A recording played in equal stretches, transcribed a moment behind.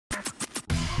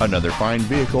Another fine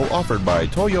vehicle offered by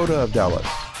Toyota of Dallas.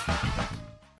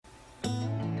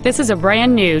 This is a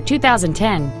brand new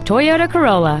 2010 Toyota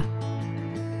Corolla.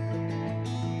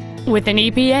 With an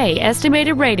EPA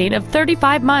estimated rating of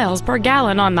 35 miles per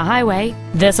gallon on the highway,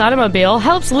 this automobile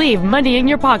helps leave money in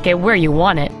your pocket where you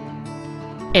want it.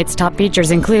 Its top features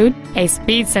include a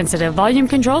speed-sensitive volume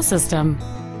control system,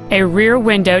 a rear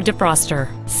window defroster,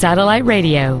 satellite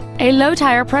radio, a low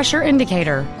tire pressure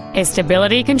indicator, a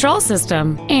stability control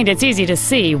system, and it's easy to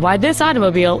see why this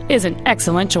automobile is an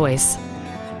excellent choice.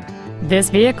 This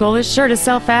vehicle is sure to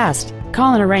sell fast.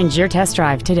 Call and arrange your test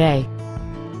drive today.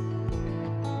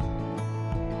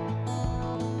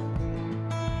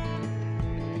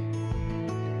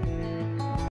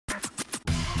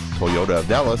 Toyota of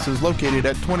Dallas is located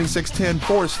at 2610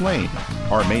 Forest Lane.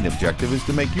 Our main objective is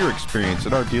to make your experience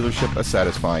at our dealership a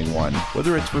satisfying one,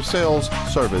 whether it's for sales,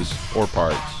 service, or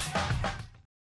parts.